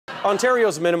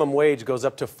Ontario's minimum wage goes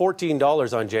up to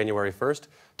 $14 on January 1st.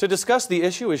 To discuss the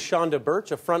issue is Shonda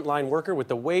Birch, a frontline worker with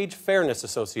the Wage Fairness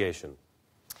Association.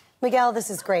 Miguel,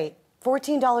 this is great.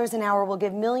 $14 an hour will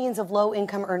give millions of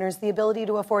low-income earners the ability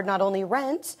to afford not only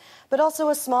rent, but also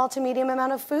a small to medium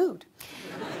amount of food.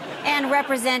 And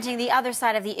representing the other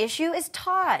side of the issue is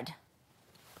Todd.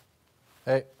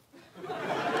 Hey.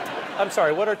 I'm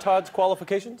sorry, what are Todd's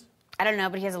qualifications? I don't know,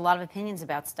 but he has a lot of opinions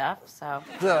about stuff, so...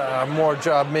 More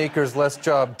job makers, less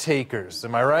job takers.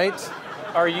 Am I right?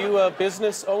 Are you a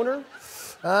business owner?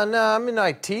 No, I'm in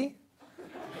IT.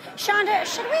 Shonda,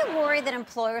 should we worry that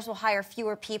employers will hire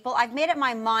fewer people? I've made up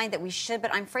my mind that we should,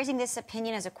 but I'm phrasing this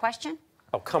opinion as a question.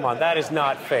 Oh, come on, that is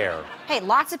not fair. Hey,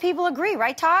 lots of people agree,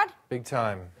 right, Todd? Big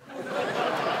time.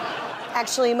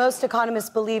 Actually, most economists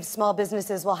believe small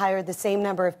businesses will hire the same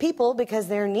number of people because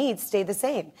their needs stay the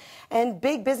same. And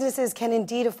big businesses can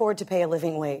indeed afford to pay a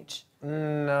living wage.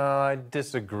 No, I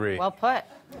disagree. Well put.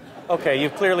 Okay,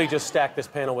 you've clearly just stacked this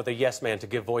panel with a yes man to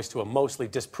give voice to a mostly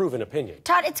disproven opinion.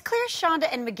 Todd, it's clear Shonda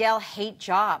and Miguel hate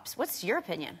jobs. What's your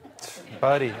opinion?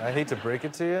 Buddy, I hate to break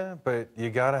it to you, but you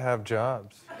gotta have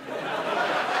jobs.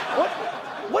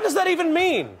 What does that even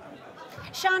mean?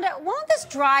 Shonda, won't this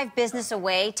drive business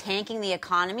away, tanking the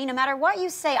economy? No matter what you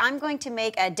say, I'm going to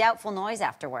make a doubtful noise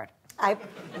afterward. I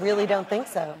really don't think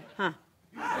so. Huh.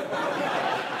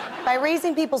 By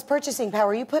raising people's purchasing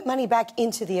power, you put money back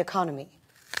into the economy.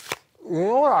 You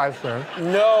know what I think?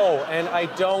 No, and I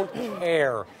don't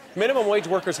care. Minimum wage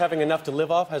workers having enough to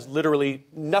live off has literally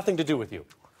nothing to do with you.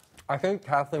 I think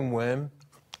Kathleen Wynne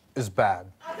is bad.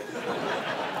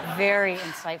 Very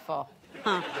insightful.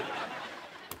 Huh.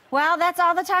 Well, that's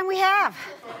all the time we have.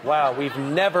 Wow, we've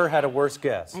never had a worse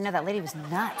guest. I know, that lady was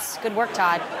nuts. Good work,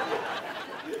 Todd.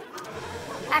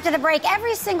 After the break,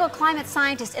 every single climate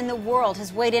scientist in the world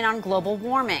has weighed in on global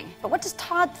warming. But what does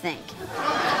Todd think?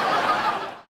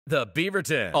 The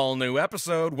Beaverton. All new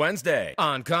episode Wednesday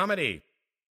on Comedy.